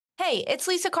Hey, it's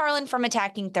Lisa Carlin from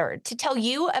Attacking Third to tell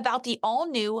you about the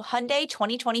all-new Hyundai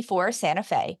 2024 Santa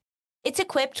Fe. It's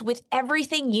equipped with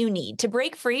everything you need to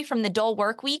break free from the dull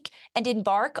work week and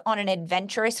embark on an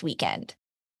adventurous weekend.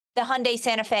 The Hyundai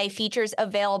Santa Fe features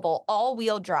available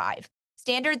all-wheel drive,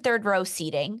 standard third-row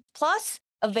seating, plus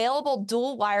available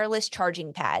dual wireless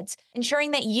charging pads,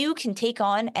 ensuring that you can take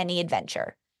on any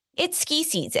adventure. It's ski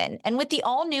season, and with the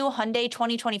all-new Hyundai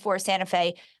 2024 Santa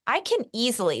Fe, I can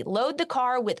easily load the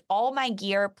car with all my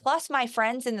gear plus my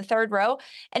friends in the third row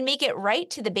and make it right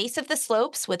to the base of the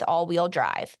slopes with all-wheel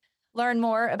drive. Learn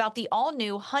more about the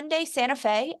all-new Hyundai Santa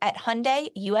Fe at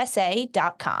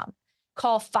HyundaiUSA.com.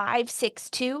 Call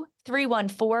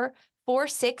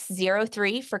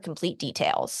 562-314-4603 for complete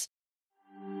details.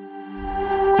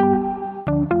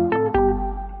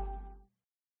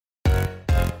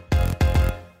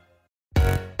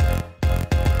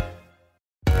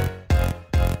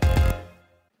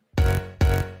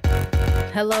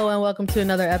 Hello and welcome to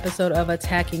another episode of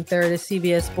Attacking Third, a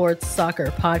CBS Sports Soccer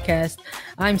podcast.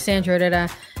 I'm Sandra Herrera,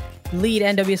 lead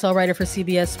NWSL writer for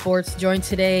CBS Sports, joined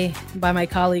today by my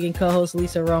colleague and co-host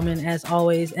Lisa Roman, as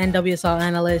always, NWSL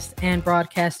analyst and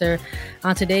broadcaster.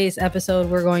 On today's episode,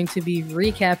 we're going to be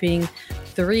recapping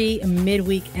 3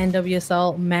 midweek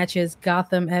NWSL matches: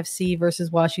 Gotham FC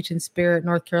versus Washington Spirit,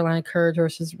 North Carolina Courage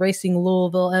versus Racing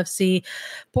Louisville FC,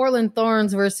 Portland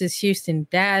Thorns versus Houston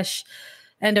Dash.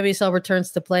 NWSL returns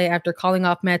to play after calling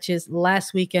off matches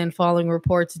last weekend following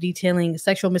reports detailing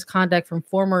sexual misconduct from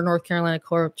former North Carolina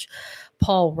coach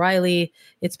Paul Riley.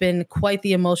 It's been quite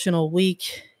the emotional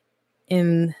week,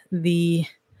 in the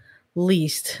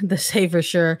least, to say for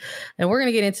sure. And we're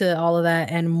going to get into all of that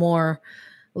and more.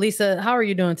 Lisa, how are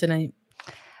you doing tonight?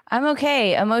 I'm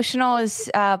okay. Emotional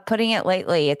is putting it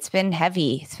lightly. It's been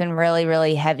heavy. It's been really,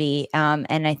 really heavy.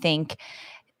 And I think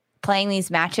playing these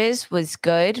matches was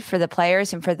good for the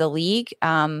players and for the league,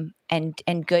 and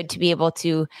good to be able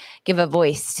to give a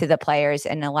voice to the players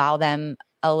and allow them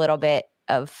a little bit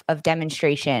of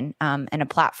demonstration and a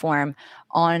platform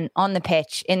on the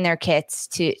pitch in their kits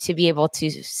to be able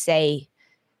to say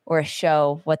or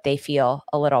show what they feel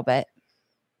a little bit.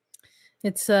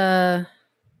 It's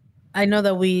I know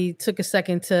that we took a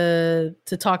second to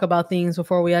talk about things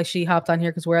before we actually hopped on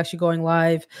here, because we're actually going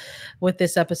live with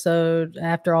this episode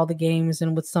after all the games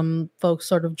and with some folks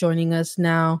sort of joining us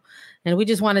now. And we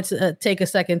just wanted to take a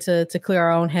second to clear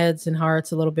our own heads and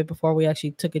hearts a little bit before we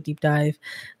actually took a deep dive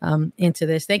into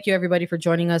this. Thank you, everybody, for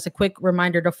joining us. A quick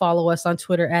reminder to follow us on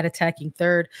Twitter at Attacking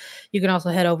Third. You can also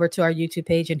head over to our YouTube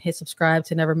page and hit subscribe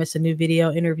to never miss a new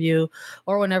video, interview,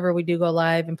 or whenever we do go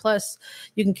live. And plus,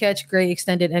 you can catch great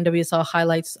extended NWSL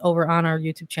highlights over on our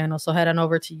YouTube channel. So head on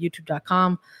over to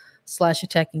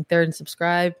youtube.com/Attacking Third and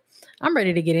subscribe. I'm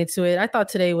ready to get into it. I thought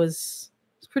today was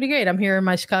pretty great. I'm here in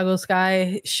my Chicago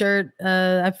Sky shirt.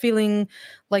 I'm feeling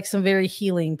like some very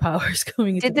healing powers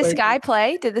coming into play. Did the Sky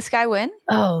play? Did the Sky win?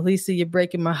 Oh, Lisa, you're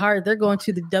breaking my heart. They're going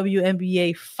to the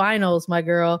WNBA finals, my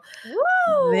girl.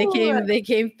 Woo! They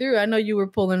came through. I know you were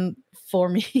pulling for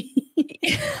me.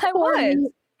 I was.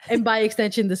 And by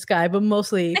extension, the Sky, but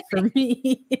mostly for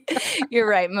me. You're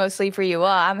right. Mostly for you.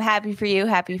 Well, I'm happy for you.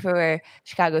 Happy for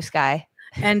Chicago Sky.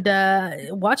 And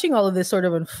watching all of this sort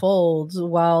of unfold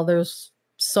while there was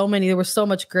so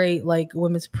much great like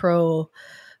women's pro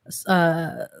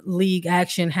league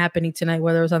action happening tonight,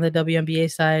 whether it was on the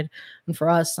WNBA side and for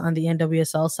us on the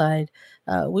NWSL side.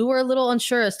 We were a little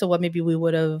unsure as to what maybe we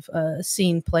would have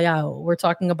seen play out. We're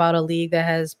talking about a league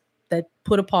that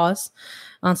put a pause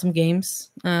on some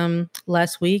games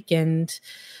last week and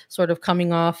sort of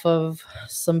coming off of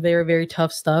some very, very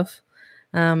tough stuff.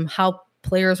 How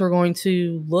players were going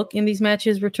to look in these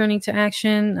matches returning to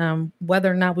action,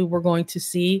 whether or not we were going to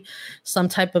see some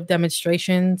type of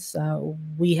demonstrations.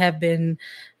 We have been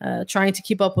trying to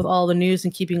keep up with all the news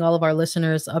and keeping all of our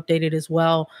listeners updated as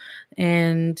well,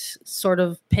 and sort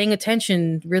of paying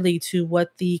attention really to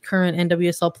what the current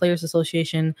NWSL Players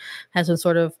Association has been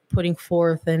sort of putting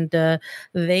forth. And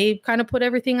they kind of put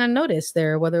everything on notice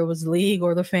there, whether it was the league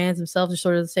or the fans themselves, just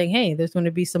sort of saying, hey, there's going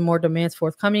to be some more demands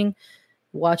forthcoming.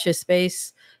 Watch his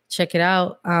space, check it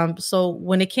out. So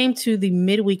when it came to the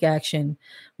midweek action,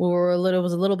 it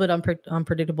was a little bit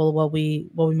unpredictable what we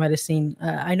might have seen.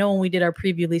 I know when we did our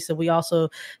preview, Lisa, we also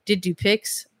did do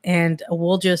picks And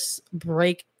we'll just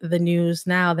break the news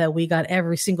now that we got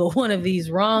every single one of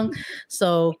these wrong.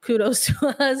 So kudos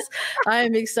to us. I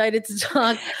am excited to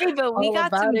talk. Hey, but we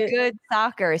got some good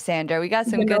soccer, Sandra. We got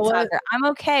some good soccer. I'm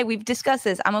okay. We've discussed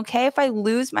this. I'm okay if I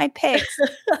lose my picks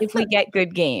if we get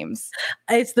good games.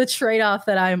 It's the trade-off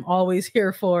that I'm always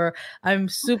here for. I'm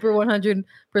super 100%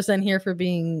 here for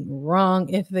being wrong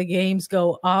if the games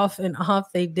go off and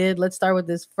off. They did. Let's start with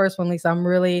this first one, Lisa. I'm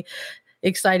really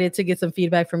excited to get some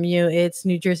feedback from you. It's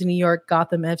New Jersey, New York,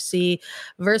 Gotham FC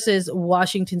versus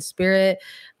Washington Spirit.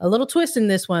 A little twist in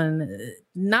this one.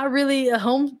 Not really a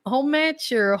home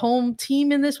match or a home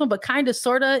team in this one, but kind of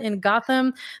sort of in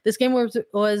Gotham. This game was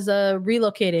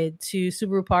relocated to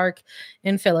Subaru Park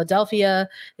in Philadelphia.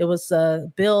 It was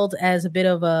billed as a bit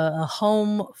of a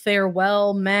home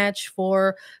farewell match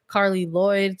for Carli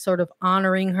Lloyd, sort of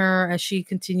honoring her as she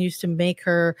continues to make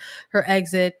her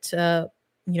exit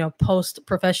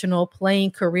post-professional playing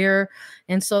career.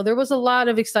 And so there was a lot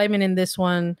of excitement in this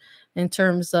one in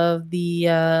terms of the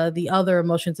other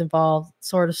emotions involved,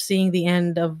 sort of seeing the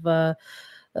end of the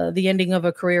ending of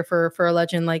a career for a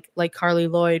legend like Carli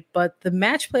Lloyd. But the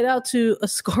match played out to a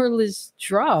scoreless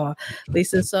draw,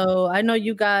 Lisa. So I know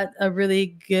you got a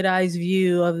really good eyes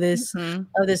view of this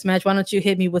match. Why don't you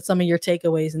hit me with some of your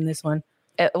takeaways in this one?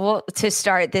 Well, to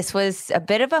start, this was a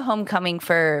bit of a homecoming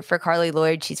for Carli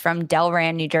Lloyd. She's from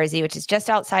Delran, New Jersey, which is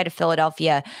just outside of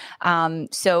Philadelphia.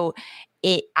 So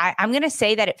I'm going to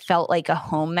say that it felt like a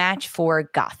home match for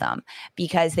Gotham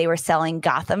because they were selling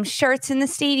Gotham shirts in the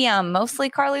stadium, mostly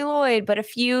Carli Lloyd, but a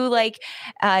few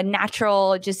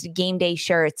natural just game day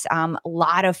shirts. A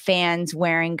lot of fans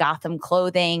wearing Gotham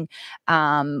clothing.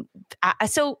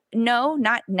 So no,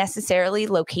 not necessarily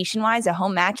location wise a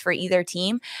home match for either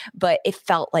team, but it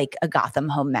felt like a Gotham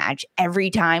home match.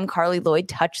 Every time Carli Lloyd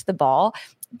touched the ball,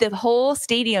 the whole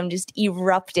stadium just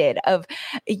erupted of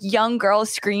young girls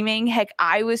screaming. Heck,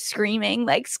 I was screaming,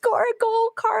 like, score a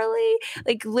goal, Carli,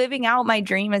 like living out my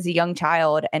dream as a young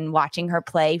child and watching her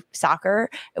play soccer,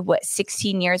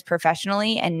 16 years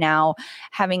professionally, and now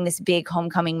having this big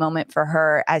homecoming moment for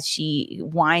her as she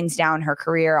winds down her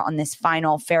career on this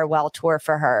final farewell tour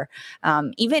for her.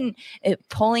 Even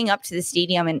pulling up to the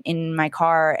stadium in my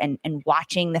car and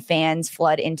watching the fans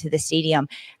flood into the stadium,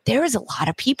 there was a lot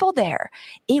of people there.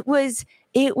 It was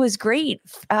great.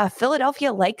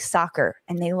 Philadelphia likes soccer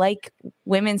and they like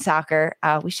women's soccer.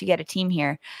 We should get a team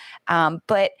here.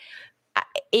 But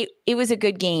it was a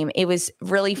good game. It was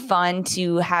really fun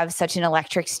to have such an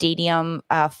electric stadium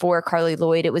for Carli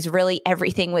Lloyd. It was really,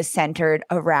 everything was centered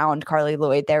around Carli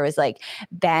Lloyd. There was like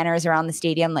banners around the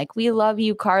stadium, like, we love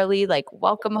you, Carli, like,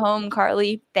 welcome home,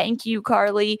 Carli. Thank you,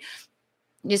 Carli.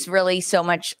 Just really so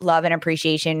much love and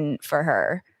appreciation for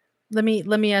her. Let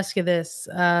me ask you this.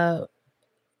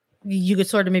 You could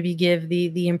sort of maybe give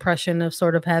the impression of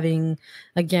sort of having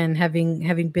been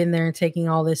there and taking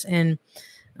all this in.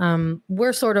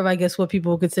 We're sort of, I guess, what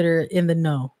people would consider in the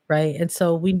know, right? And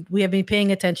so we have been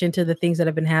paying attention to the things that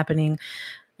have been happening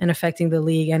and affecting the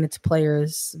league and its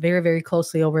players very, very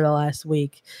closely over the last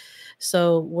week.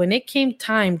 So when it came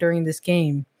time during this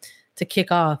game to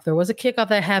kick off, there was a kickoff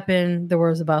that happened. There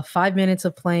was about 5 minutes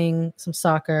of playing some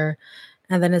soccer.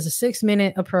 And then as a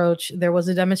 6-minute approach, there was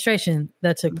a demonstration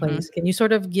that took place. Can you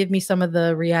sort of give me some of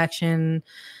the reaction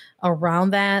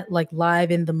around that, like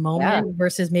live in the moment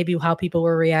versus maybe how people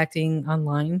were reacting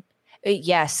online?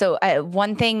 Yeah. So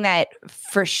one thing that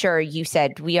for sure you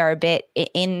said, we are a bit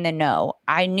in the know.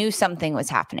 I knew something was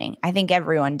happening. I think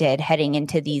everyone did heading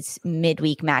into these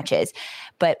midweek matches,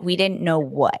 but we didn't know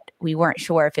what. We weren't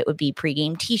sure if it would be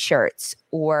pregame t-shirts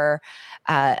or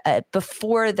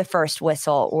before the first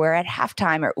whistle or at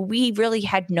halftime, or we really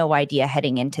had no idea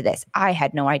heading into this. I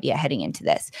had no idea heading into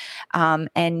this.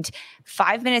 And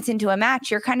 5 minutes into a match,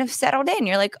 you're kind of settled in.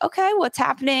 You're like, okay, what's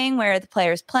happening? Where are the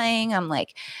players playing? I'm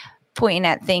like pointing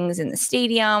at things in the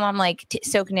stadium. I'm like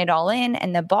soaking it all in.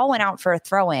 And the ball went out for a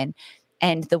throw in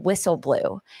and the whistle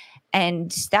blew.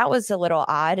 And that was a little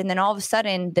odd. And then all of a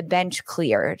sudden the bench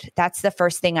cleared. That's the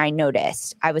first thing I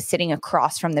noticed. I was sitting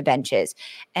across from the benches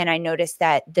and I noticed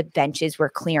that the benches were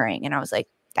clearing. And I was like,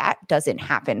 that doesn't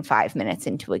happen 5 minutes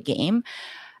into a game.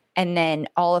 And then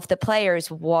all of the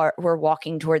players were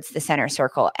walking towards the center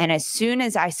circle. And as soon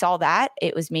as I saw that,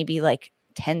 it was maybe like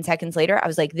 10 seconds later, I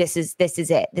was like, this is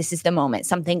it. This is the moment.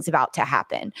 Something's about to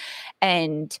happen.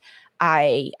 And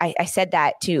I said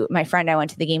that to my friend I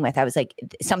went to the game with. I was like,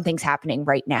 something's happening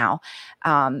right now.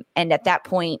 And at that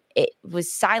point, it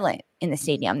was silent in the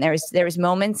stadium. There was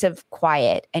moments of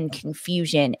quiet and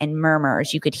confusion and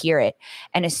murmurs. You could hear it.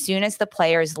 And as soon as the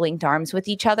players linked arms with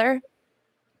each other,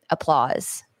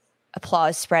 applause.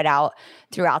 applause spread out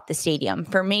throughout the stadium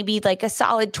for maybe like a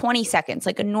solid 20 seconds,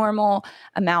 like a normal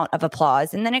amount of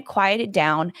applause. And then it quieted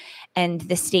down, and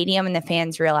the stadium and the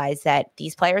fans realized that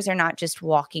these players are not just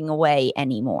walking away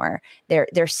anymore.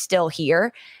 They're still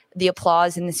here. The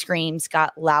applause and the screams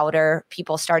got louder.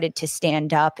 People started to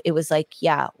stand up. It was like,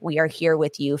 yeah, we are here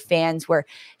with you. Fans were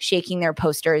shaking their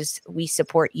posters. We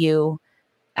support you.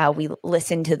 We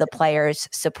listen to the players,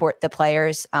 support the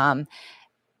players.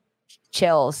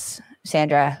 Chills,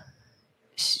 Sandra,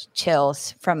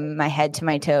 chills from my head to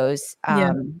my toes.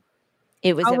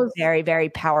 It was a very, very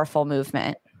powerful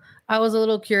movement. I was a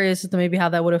little curious as to maybe how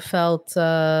that would have felt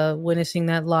witnessing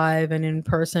that live and in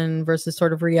person versus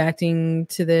sort of reacting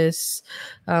to this.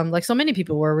 Like so many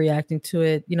people were reacting to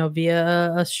it,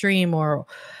 via a stream or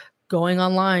going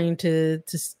online to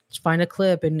find a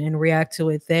clip and react to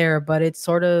it there. But it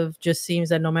sort of just seems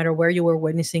that no matter where you were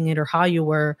witnessing it or how you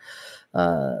were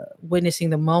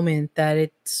witnessing the moment, that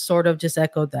it sort of just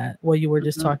echoed that what you were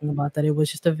just talking about, that it was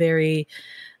just a very,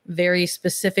 very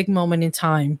specific moment in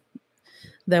time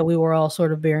that we were all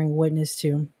sort of bearing witness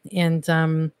to. And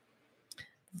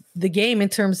the game, in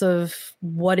terms of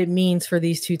what it means for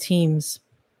these two teams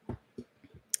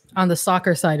on the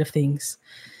soccer side of things,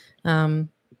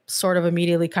 sort of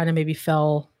immediately kind of maybe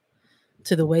fell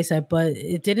to the wayside, but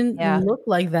it didn't look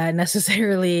like that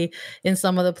necessarily in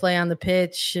some of the play on the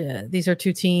pitch. These are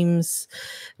two teams,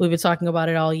 we've been talking about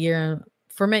it all year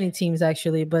for many teams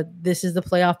actually, but this is the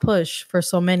playoff push for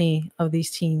so many of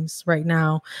these teams right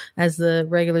now as the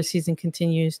regular season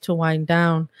continues to wind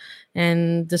down.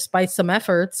 And despite some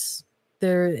efforts,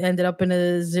 there ended up in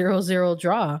a 0-0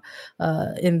 draw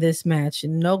in this match,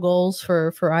 and no goals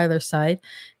for either side,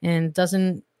 and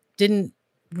didn't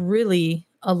really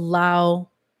allow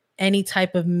any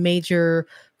type of major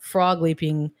frog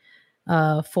leaping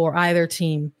for either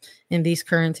team in these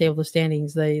current table of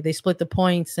standings. They split the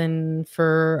points, and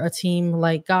for a team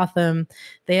like Gotham,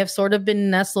 they have sort of been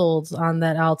nestled on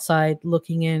that outside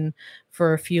looking in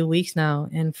for a few weeks now.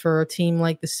 And for a team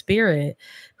like the Spirit,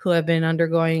 who have been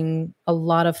undergoing a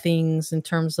lot of things in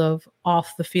terms of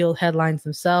off the field headlines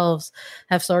themselves,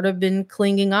 have sort of been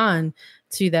clinging on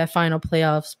to that final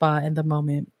playoff spot in the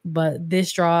moment. But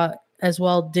this draw as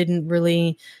well didn't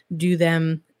really do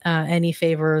them any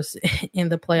favors in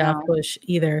the playoff push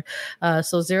either.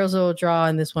 So 0-0 draw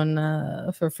in this one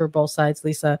for both sides.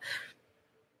 Lisa,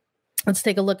 let's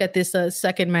take a look at this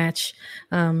second match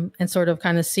and sort of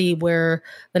kind of see where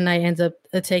the night ends up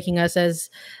taking us,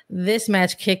 as this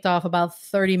match kicked off about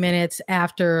 30 minutes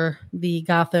after the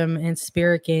Gotham and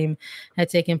Spirit game had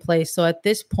taken place. So at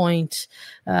this point,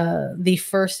 the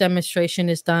first demonstration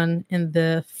is done in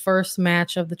the first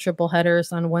match of the triple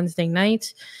headers on Wednesday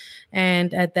night.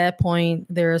 And at that point,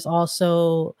 there is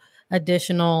also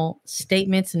additional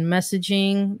statements and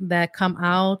messaging that come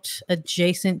out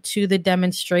adjacent to the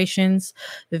demonstrations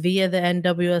via the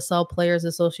NWSL Players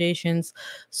Association's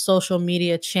social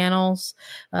media channels.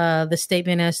 The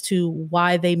statement as to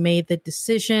why they made the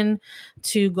decision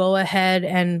to go ahead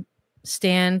and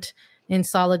stand in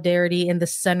solidarity in the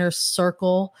center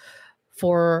circle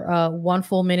for 1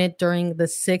 full minute during the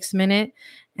 6 minute,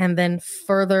 and then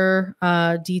further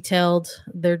detailed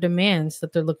their demands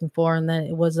that they're looking for. And that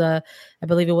it was I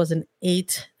believe it was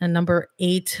a number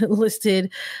 8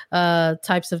 listed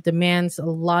types of demands, a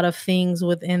lot of things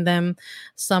within them.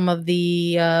 Some of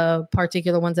the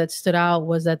particular ones that stood out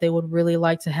was that they would really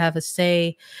like to have a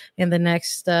say in the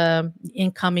next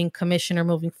incoming commissioner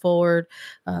moving forward.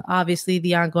 Obviously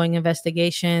the ongoing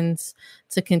investigations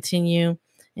to continue,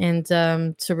 and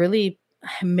to really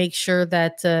make sure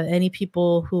that any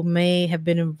people who may have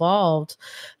been involved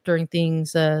during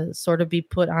things sort of be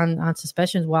put on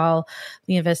suspensions while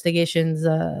the investigations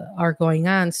are going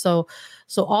on. So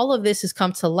all of this has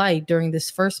come to light during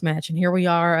this first match. And here we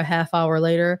are a half hour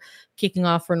later, kicking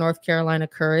off for North Carolina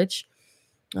Courage.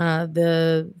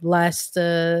 The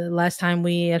last time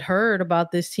we had heard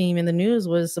about this team in the news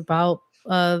was about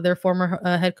their former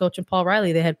head coach, and Paul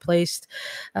Riley. They had placed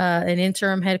an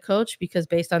interim head coach because,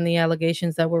 based on the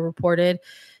allegations that were reported,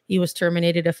 he was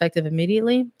terminated effective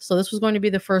immediately. So this was going to be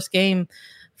the first game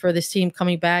for this team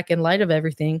coming back in light of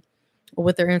everything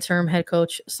with their interim head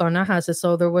coach, Sar Nahas.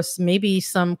 So there was maybe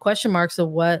some question marks of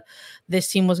what this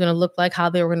team was going to look like, how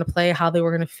they were going to play, how they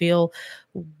were going to feel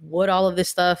would all of this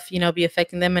stuff, be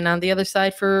affecting them? And on the other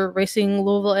side for Racing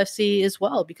Louisville FC as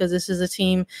well, because this is a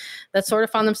team that sort of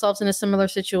found themselves in a similar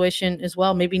situation as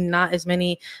well. Maybe not as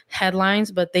many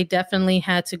headlines, but they definitely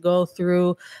had to go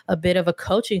through a bit of a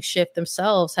coaching shift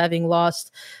themselves, having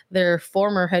lost their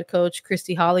former head coach,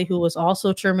 Christy Holly, who was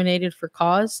also terminated for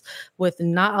cause, with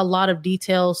not a lot of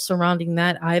details surrounding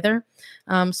that either.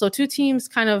 So two teams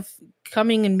kind of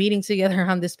coming and meeting together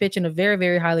on this pitch in a very,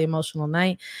 very highly emotional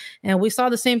night. And we saw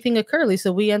the same thing occur,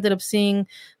 Lisa. We ended up seeing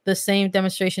the same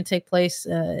demonstration take place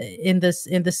in the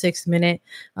 6th minute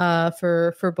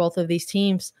for both of these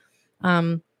teams.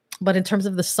 But in terms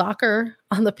of the soccer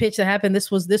on the pitch that happened,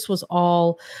 this was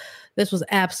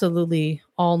absolutely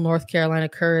all North Carolina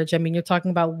courage. I mean, you're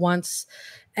talking about once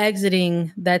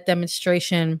exiting that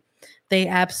demonstration, they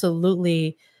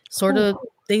absolutely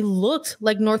they looked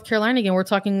like North Carolina again. We're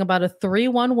talking about a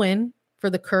 3-1 win for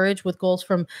the Courage with goals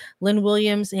from Lynn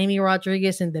Williams, Amy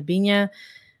Rodriguez, and Debinha.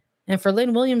 And for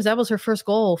Lynn Williams, that was her first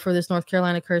goal for this North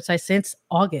Carolina Courage side since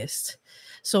August.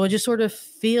 So it just sort of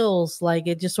felt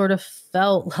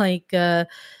like the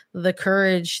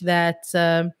courage that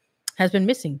has been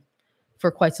missing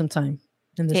for quite some time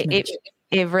in this match.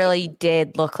 It really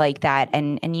did look like that.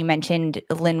 And you mentioned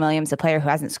Lynn Williams, a player who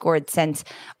hasn't scored since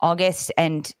August,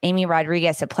 and Amy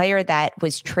Rodriguez, a player that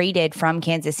was traded from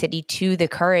Kansas City to the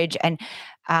Courage and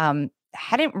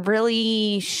hadn't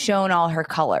really shown all her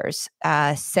colors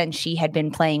since she had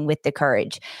been playing with the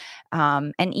Courage.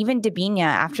 And even Debinha,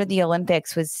 after the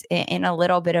Olympics, was in a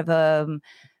little bit of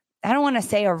I don't want to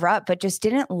say a rut, but just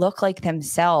didn't look like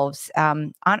themselves.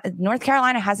 North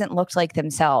Carolina hasn't looked like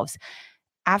themselves.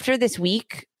 After this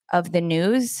week of the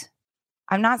news,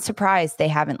 I'm not surprised they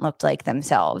haven't looked like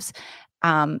themselves.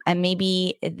 And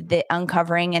maybe the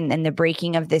uncovering and the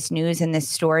breaking of this news and this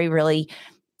story really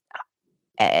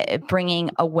bringing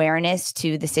awareness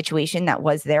to the situation that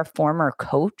was their former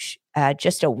coach.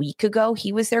 Just a week ago,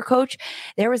 he was their coach.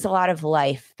 There was a lot of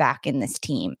life back in this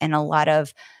team and a lot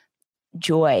of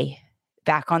joy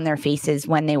back on their faces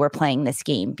when they were playing this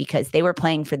game, because they were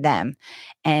playing for them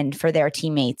and for their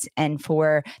teammates and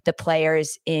for the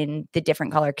players in the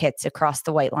different color kits across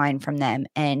the white line from them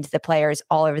and the players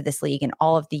all over this league and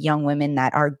all of the young women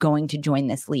that are going to join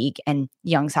this league and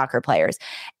young soccer players.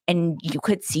 And you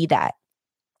could see that.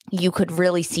 You could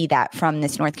really see that from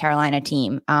this North Carolina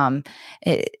team.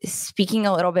 Speaking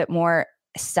a little bit more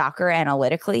soccer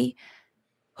analytically,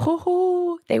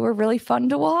 they were really fun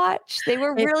to watch.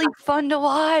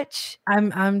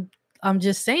 I'm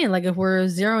just saying, like, if we're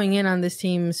zeroing in on this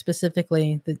team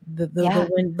specifically,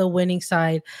 the winning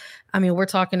side, I mean, we're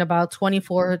talking about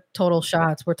 24 total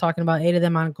shots. We're talking about 8 of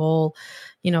them on goal,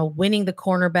 winning the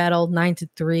corner battle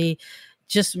 9-3,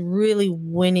 just really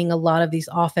winning a lot of these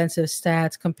offensive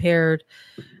stats compared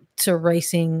to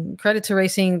Racing. Credit to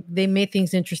Racing. They made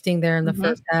things interesting there in the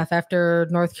first half after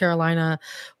North Carolina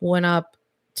went up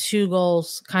 2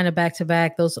 goals kind of back to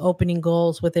back, those opening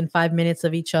goals within 5 minutes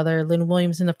of each other. Lynn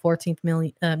Williams in the 14th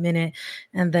minute,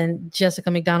 and then Jessica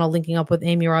McDonald linking up with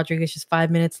Amy Rodriguez just 5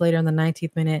 minutes later in the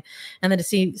 19th minute. And then to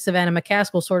see Savannah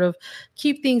McCaskill sort of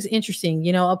keep things interesting,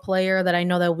 a player that I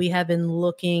know that we have been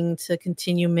looking to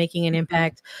continue making an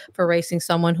impact for Racing,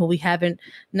 someone who we haven't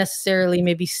necessarily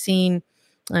maybe seen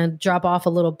and drop off a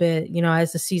little bit,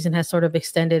 as the season has sort of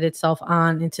extended itself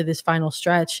on into this final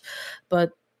stretch.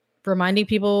 But reminding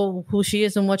people who she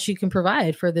is and what she can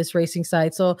provide for this Racing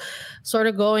side. So sort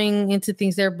of going into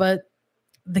things there, but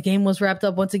the game was wrapped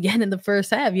up once again in the first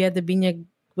half. You had Debinha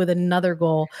with another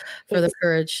goal for the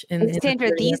Courage. And Sandra,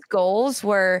 these goals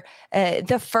were,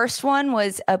 the first one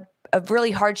was a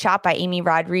really hard shot by Amy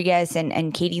Rodriguez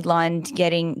and Katie Lund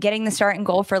getting the start and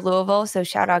goal for Louisville. So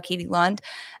shout out Katie Lund.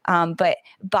 But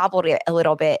bobbled it a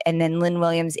little bit. And then Lynn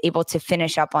Williams able to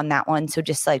finish up on that one. So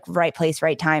just like right place,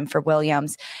 right time for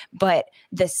Williams. But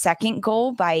the second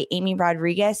goal by Amy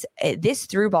Rodriguez, this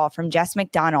through ball from Jess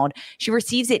McDonald, she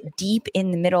receives it deep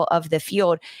in the middle of the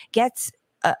field, gets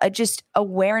just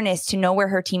awareness to know where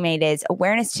her teammate is,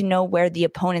 awareness to know where the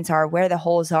opponents are, where the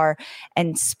holes are,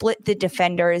 and split the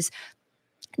defenders.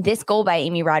 This goal by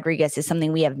Amy Rodriguez is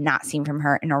something we have not seen from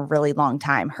her in a really long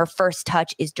time. Her first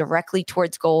touch is directly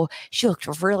towards goal. She looked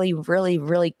really, really,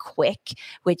 really quick,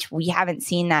 which we haven't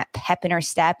seen that pep in her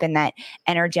step and that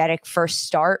energetic first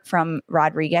start from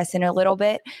Rodriguez in a little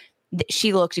bit.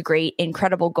 She looked great,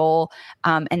 incredible goal.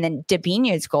 And then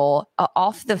Debinha's goal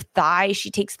off the thigh. She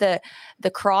takes the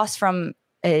cross from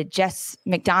Jess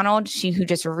McDonald, who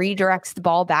just redirects the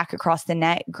ball back across the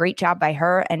net. Great job by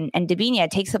her. And Debinha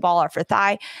takes the ball off her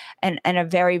thigh and a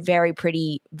very, very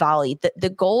pretty volley. The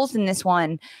goals in this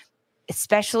one,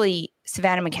 especially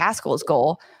Savannah McCaskill's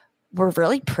goal, were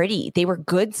really pretty. They were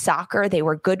good soccer. They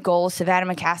were good goals.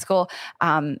 Savannah McCaskill,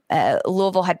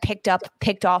 Louisville had picked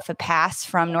off a pass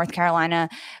from North Carolina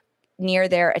near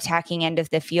their attacking end of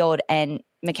the field, and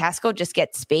McCaskill just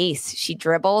gets space. She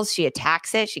dribbles, she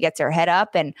attacks it, she gets her head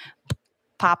up and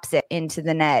pops it into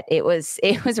the net. It was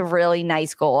a really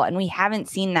nice goal, and we haven't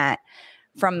seen that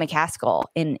from McCaskill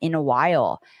in a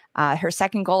while. Her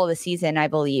second goal of the season, I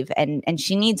believe, and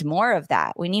she needs more of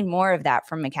that. We need more of that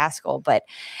from McCaskill. But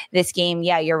this game,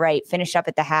 yeah, you're right, finished up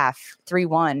at the half,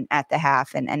 3-1 at the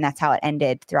half, and that's how it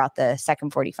ended throughout the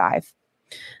second 45.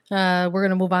 We're going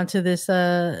to move on to this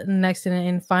next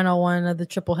and final one of the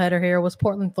triple header here was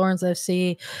Portland Thorns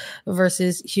FC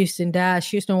versus Houston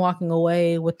Dash. Houston walking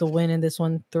away with the win in this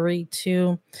one,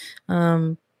 3-2.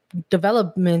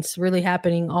 Developments really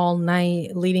happening all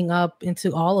night leading up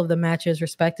into all of the matches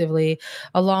respectively,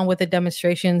 along with the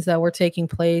demonstrations that were taking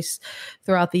place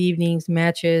throughout the evening's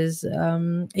matches.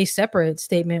 A separate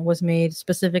statement was made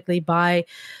specifically by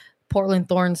Portland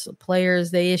Thorns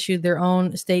players. They issued their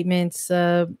own statements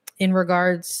in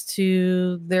regards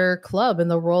to their club and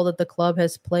the role that the club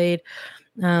has played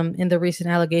in the recent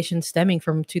allegations stemming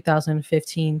from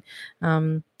 2015.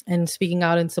 And speaking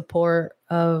out in support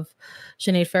of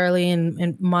Sinead Farrelly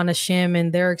and Mana Shim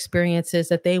and their experiences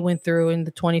that they went through in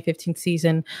the 2015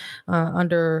 season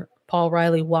under Paul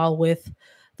Riley while with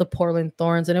the Portland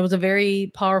Thorns. And it was a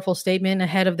very powerful statement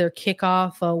ahead of their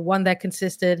kickoff, one that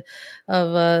consisted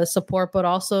of support, but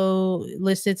also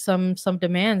listed some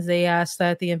demands. They asked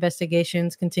that the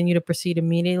investigations continue to proceed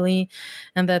immediately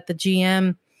and that the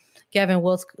GM, Gavin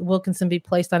Wilkinson, be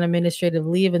placed on administrative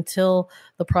leave until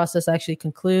the process actually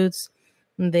concludes.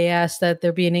 And they asked that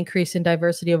there be an increase in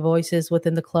diversity of voices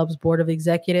within the club's board of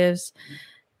executives.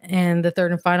 And the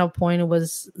third and final point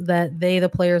was that they, the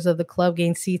players of the club,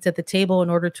 gain seats at the table in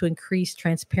order to increase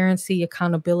transparency,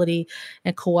 accountability,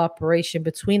 and cooperation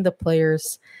between the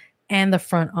players and the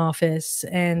front office.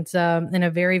 And in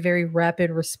a very, very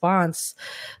rapid response,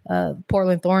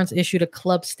 Portland Thorns issued a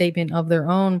club statement of their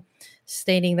own,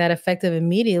 stating that effective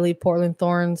immediately, Portland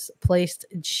Thorns placed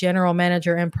general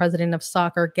manager and president of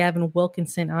soccer Gavin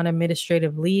Wilkinson on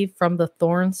administrative leave from the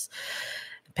Thorns,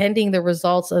 pending the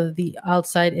results of the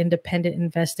outside independent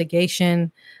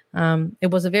investigation.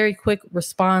 It was a very quick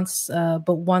response,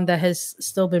 but one that has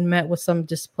still been met with some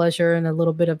displeasure and a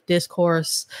little bit of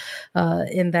discourse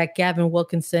in that Gavin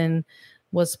Wilkinson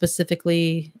was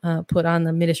specifically put on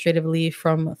administrative leave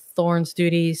from Thorns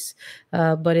duties,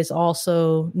 but is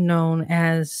also known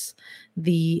as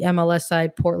the MLS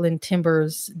side Portland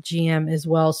Timbers GM as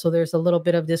well. So there's a little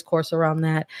bit of discourse around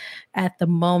that at the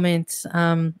moment.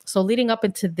 So leading up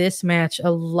into this match,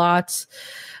 a lot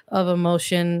of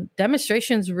emotion,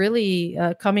 demonstrations really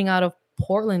coming out of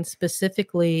Portland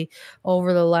specifically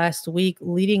over the last week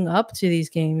leading up to these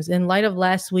games. In light of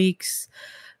last week's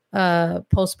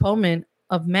postponement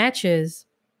of matches,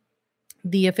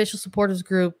 the official supporters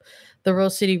group, the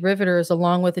Rose City Riveters,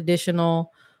 along with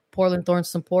additional Portland Thorns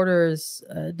supporters,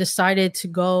 decided to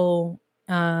go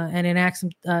and enact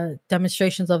some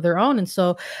demonstrations of their own. And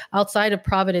so outside of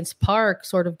Providence Park,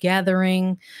 sort of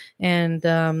gathering and,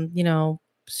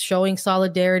 showing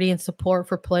solidarity and support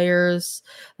for players,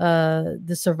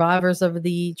 the survivors of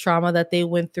the trauma that they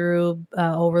went through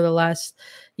over the last,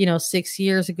 6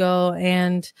 years ago,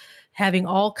 and having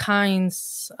all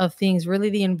kinds of things, really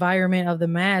the environment of the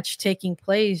match taking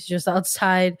place just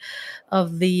outside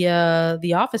of the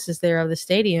offices there of the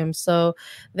stadium. So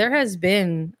there has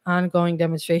been ongoing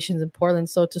demonstrations in Portland.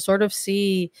 So to sort of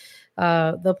see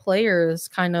the players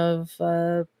kind of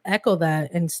echo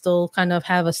that and still kind of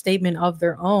have a statement of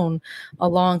their own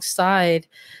alongside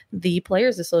the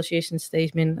Players Association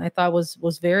statement, I thought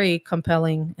was very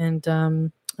compelling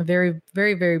and very,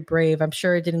 very, very brave. I'm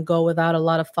sure it didn't go without a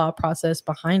lot of thought process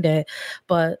behind it,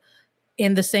 but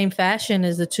in the same fashion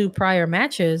as the two prior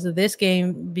matches, this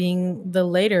game being the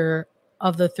later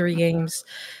of the three games,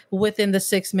 within the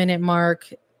 6-minute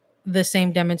mark, the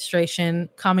same demonstration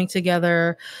coming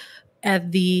together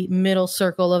at the middle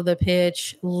circle of the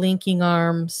pitch, linking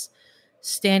arms,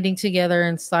 standing together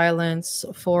in silence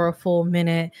for a full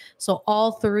minute. So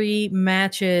all three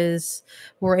matches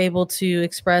were able to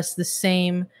express the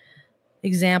same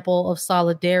example of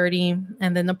solidarity.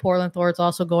 And then the Portland Thorns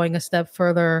also going a step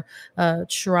further,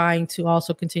 trying to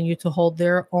also continue to hold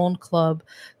their own club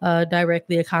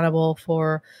directly accountable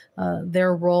for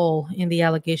their role in the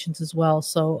allegations as well.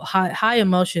 So high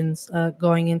emotions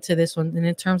going into this one. And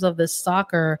in terms of the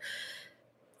soccer,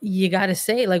 you got to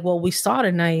say, like what we saw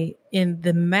tonight in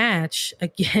the match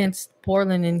against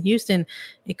Portland and Houston,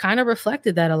 it kind of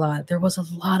reflected that a lot. There was a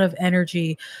lot of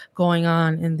energy going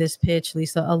on in this pitch,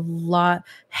 Lisa, a lot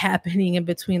happening in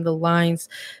between the lines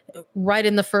right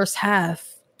in the first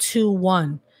half,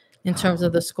 2-1 in terms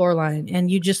of the scoreline.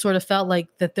 And you just sort of felt like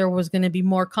that there was going to be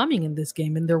more coming in this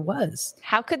game. And there was.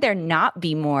 How could there not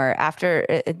be more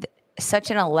after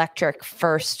such an electric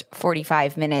first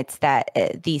 45 minutes that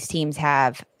these teams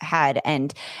have had?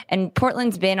 And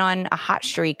Portland's been on a hot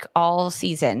streak all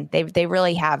season. They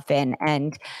really have been.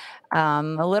 And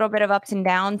a little bit of ups and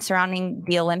downs surrounding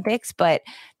the Olympics, but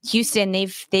Houston,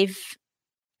 they've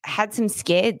had some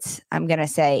skids, I'm going to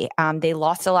say. They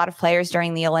lost a lot of players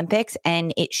during the Olympics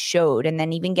and it showed. And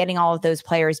then even getting all of those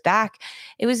players back,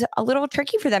 it was a little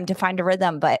tricky for them to find a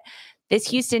rhythm. But this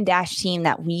Houston Dash team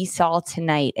that we saw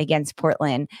tonight against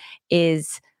Portland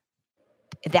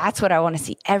that's what I want to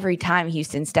see every time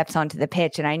Houston steps onto the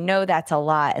pitch. And I know that's a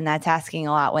lot, and that's asking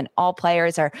a lot when all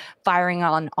players are firing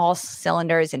on all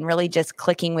cylinders and really just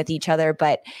clicking with each other.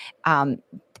 But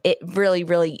it really,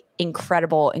 really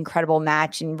incredible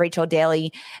match. And Rachel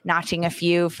Daly notching a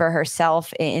few for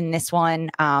herself in this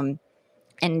one. And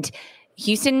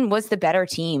Houston was the better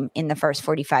team in the first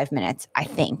 45 minutes, I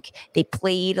think. They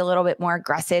played a little bit more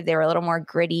aggressive. They were a little more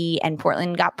gritty, and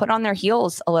Portland got put on their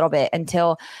heels a little bit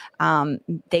until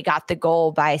they got the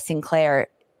goal by Sinclair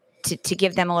to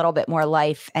give them a little bit more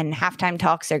life. And halftime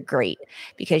talks are great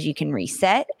because you can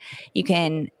reset, you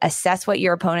can assess what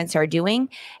your opponents are doing.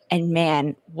 And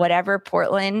man, whatever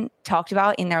Portland talked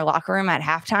about in their locker room at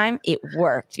halftime, it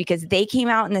worked because they came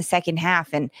out in the second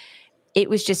half and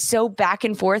it was just so back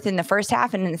and forth in the first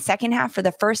half. And in the second half, for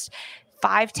the first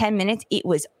 5-10 minutes, it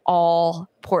was all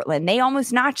Portland. They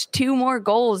almost notched 2 more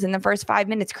goals in the first 5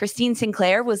 minutes. Christine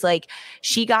Sinclair was like,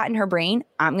 she got in her brain,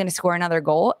 I'm going to score another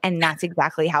goal. And that's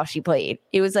exactly how she played.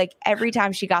 It was like every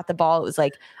time she got the ball, it was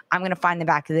like, I'm going to find the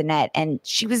back of the net. And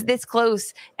she was this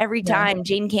close every time. Yeah.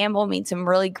 Jane Campbell made some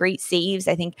really great saves.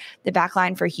 I think the back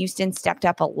line for Houston stepped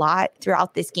up a lot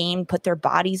throughout this game, put their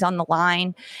bodies on the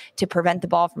line to prevent the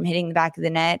ball from hitting the back of the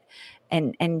net.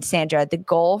 And Sandra, the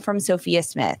goal from Sophia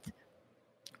Smith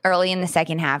early in the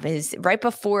second half is right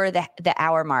before the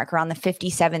hour mark, around the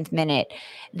 57th minute.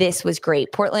 This was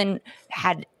great. Portland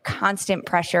had constant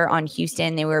pressure on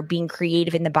Houston. They were being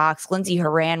creative in the box. Lindsey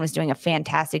Horan was doing a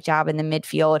fantastic job in the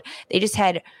midfield. They just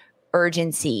had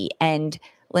urgency, and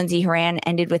Lindsey Horan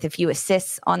ended with a few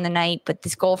assists on the night. But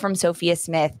this goal from Sophia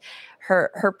Smith,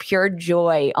 her pure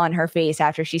joy on her face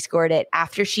after she scored it,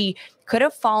 after she could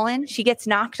have fallen, she gets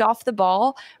knocked off the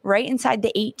ball right inside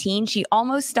the 18. She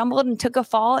almost stumbled and took a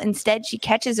fall. Instead, she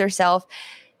catches herself,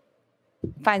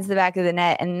 finds the back of the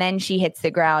net, and then she hits the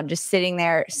ground, just sitting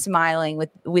there smiling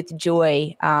with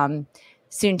joy.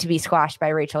 Soon to be squashed by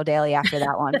Rachel Daly after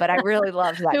that one. But I really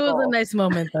loved that. It was goal. A nice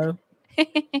moment, though.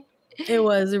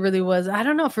 It really was. I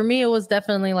don't know. For me, it was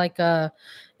definitely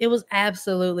it was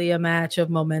absolutely a match of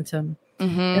momentum.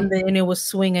 Mm-hmm. And it was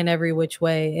swinging every which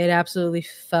way. It absolutely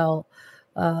felt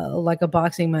like a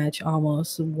boxing match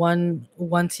almost. One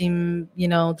team,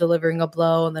 delivering a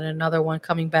blow, and then another one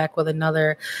coming back with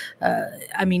another.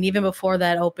 I mean, even before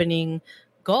that opening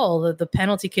goal, the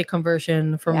penalty kick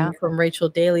conversion from Rachel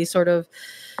Daly, sort of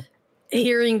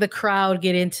hearing the crowd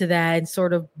get into that and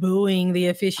sort of booing the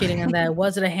officiating on that.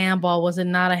 Was it a handball? Was it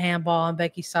not a handball on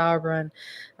Becky Sauerbrunn?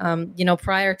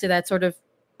 Prior to that, sort of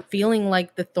feeling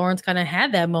like the Thorns kind of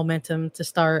had that momentum to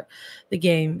start the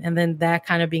game, and then that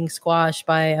kind of being squashed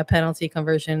by a penalty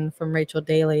conversion from Rachel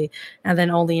Daly, and then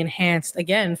only enhanced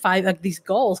again. These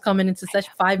goals coming into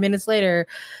session 5 minutes later.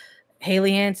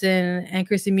 Haley Hansen and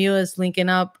Chrissy Mewis linking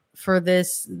up for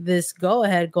this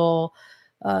go-ahead goal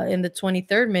in the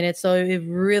 23rd minute. So it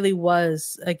really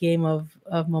was a game of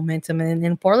momentum.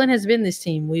 And Portland has been this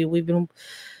team. We've been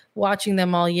watching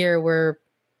them all year where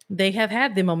they have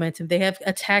had the momentum. They have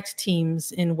attacked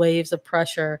teams in waves of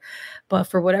pressure. But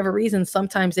for whatever reason,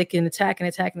 sometimes they can attack,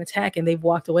 and they've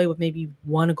walked away with maybe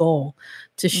one goal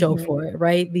to show for it,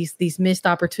 right? These missed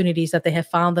opportunities that they have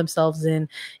found themselves in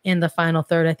the final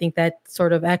third. I think that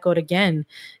sort of echoed again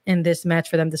in this match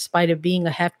for them, despite it being a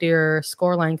heftier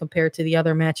scoreline compared to the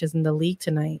other matches in the league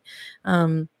tonight.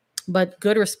 But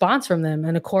good response from them.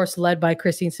 And of course, led by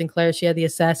Christine Sinclair. She had the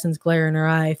assassin's glare in her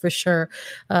eye for sure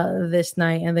this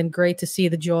night. And then great to see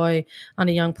the joy on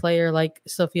a young player like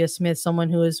Sophia Smith, someone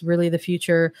who is really the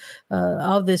future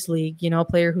of this league, a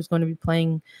player who's going to be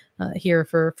playing here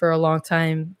for a long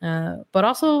time. But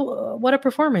also what a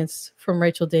performance from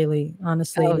Rachel Daly,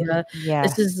 honestly.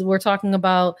 We're talking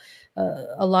about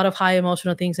a lot of high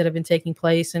emotional things that have been taking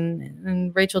place.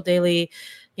 And Rachel Daly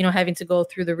having to go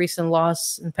through the recent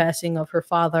loss and passing of her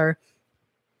father,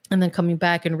 and then coming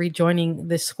back and rejoining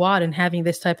this squad and having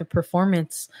this type of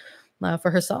performance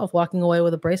for herself, walking away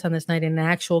with a brace on this night in an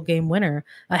actual game winner,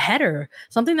 a header,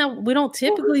 something that we don't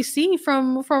typically see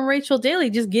from Rachel Daly,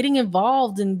 just getting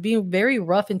involved and being very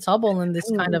rough and tumble in this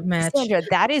kind of match. Sandra,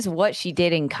 that is what she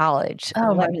did in college.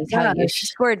 Oh, let me tell you, she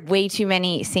scored way too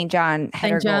many St. John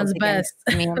header goals against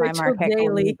me and my Marquette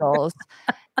Eagles.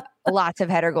 Lots of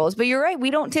header goals, but you're right. We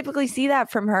don't typically see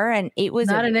that from her, and it was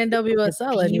not an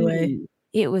NWSL anyway.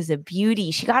 It was a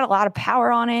beauty. She got a lot of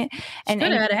power on it. And she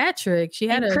had a hat trick. She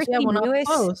had one off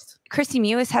post. Kristie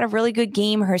Mewis had a really good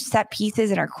game. Her set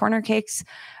pieces and her corner kicks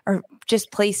are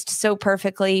just placed so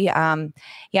perfectly. I'm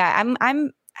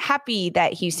happy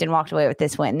that Houston walked away with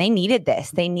this win. They needed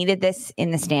this. They needed this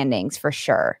in the standings for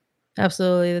sure.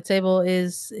 Absolutely. The table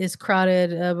is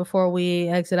crowded. Before we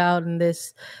exit out in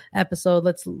this episode,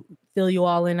 let's fill you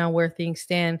all in on where things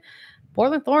stand.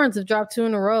 Portland Thorns have dropped 2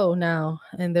 in a row now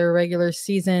in their regular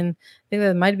season. I think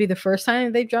that might be the first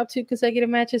time they've dropped 2 consecutive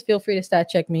matches. Feel free to stat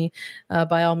check me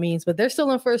by all means. But they're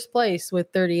still in first place with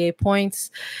 38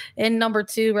 points. In number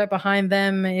 2, right behind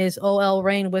them, is OL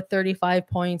Reign with 35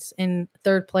 points. In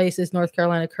third place is North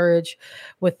Carolina Courage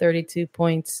with 32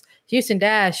 points. Houston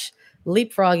Dash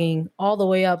leapfrogging all the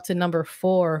way up to number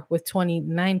 4 with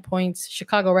 29 points.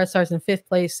 Chicago Red Stars in 5th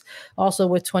place, also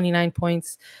with 29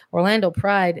 points. Orlando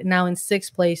Pride now in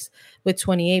 6th place with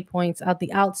 28 points. Out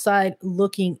the outside,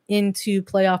 looking into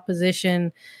playoff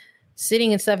position,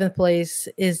 sitting in 7th place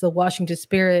is the Washington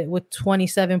Spirit with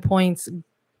 27 points.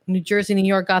 New Jersey, New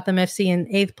York, Gotham FC in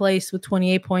 8th place with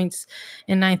 28 points.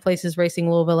 In 9th place is Racing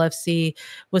Louisville FC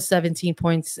with 17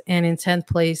 points. And in 10th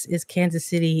place is Kansas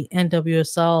City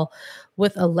NWSL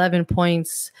with 11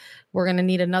 points. We're going to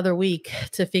need another week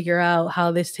to figure out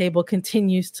how this table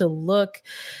continues to look.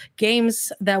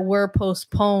 Games that were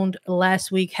postponed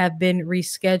last week have been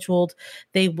rescheduled.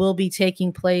 They will be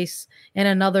taking place in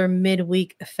another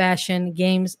midweek fashion.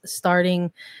 Games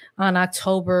starting on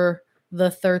October the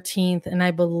 13th, and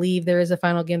I believe there is a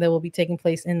final game that will be taking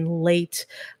place in late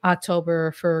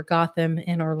October for Gotham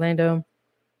and Orlando.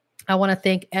 I want to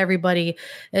thank everybody,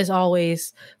 as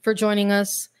always, for joining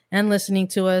us and listening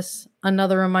to us.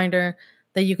 Another reminder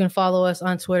that you can follow us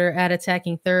on Twitter at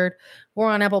Attacking Third. We're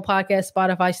on Apple Podcasts,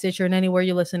 Spotify, Stitcher, and anywhere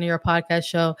you listen to your podcast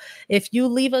show. If you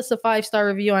leave us a 5-star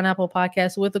review on Apple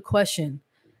Podcasts with a question,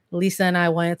 Lisa and I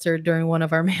will answer during one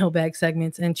of our mailbag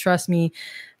segments. And trust me,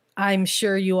 I'm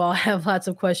sure you all have lots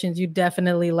of questions you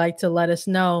definitely like to let us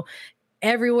know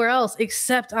everywhere else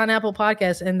except on Apple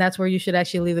Podcasts. And that's where you should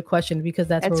actually leave the question, because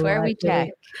that's where we check.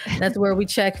 That's where we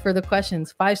check for the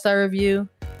questions. 5-star review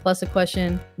plus a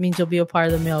question means you'll be a part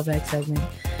of the mailbag segment.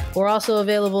 We're also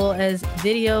available as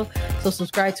video, so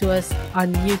subscribe to us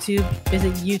on YouTube.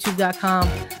 Visit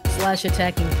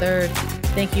youtube.com/Attacking Third.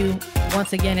 Thank you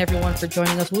once again, everyone, for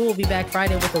joining us. We will be back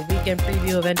Friday with a weekend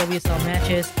preview of NWSL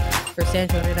matches. For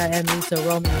Sandra Rita and Lisa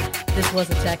Roman, this was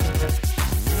Attacking Third.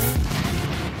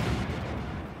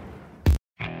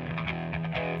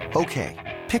 Okay,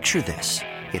 picture this.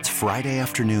 It's Friday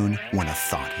afternoon when a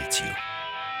thought hits you.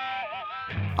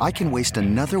 I can waste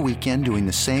another weekend doing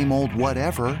the same old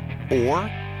whatever, or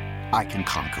I can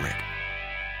conquer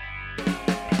it.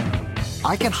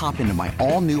 I can hop into my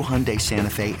all-new Hyundai Santa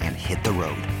Fe and hit the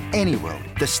road. Any road.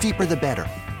 The steeper, the better.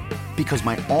 Because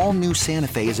my all-new Santa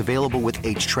Fe is available with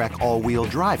H-Track all-wheel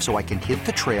drive, so I can hit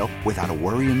the trail without a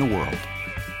worry in the world.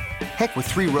 Heck, with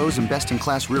 3 rows and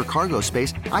best-in-class rear cargo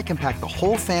space, I can pack the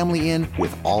whole family in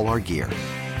with all our gear.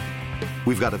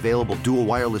 We've got available dual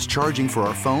wireless charging for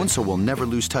our phones, so we'll never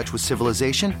lose touch with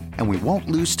civilization, and we won't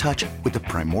lose touch with the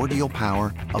primordial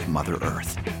power of Mother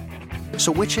Earth.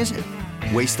 So which is it?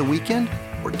 Waste the weekend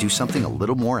or do something a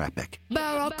little more epic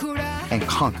and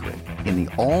conquer it in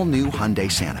the all-new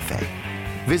Hyundai Santa Fe.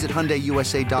 Visit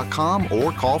HyundaiUSA.com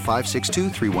or call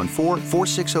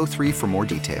 562-314-4603 for more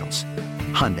details.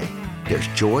 Hyundai, there's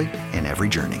joy in every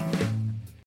journey.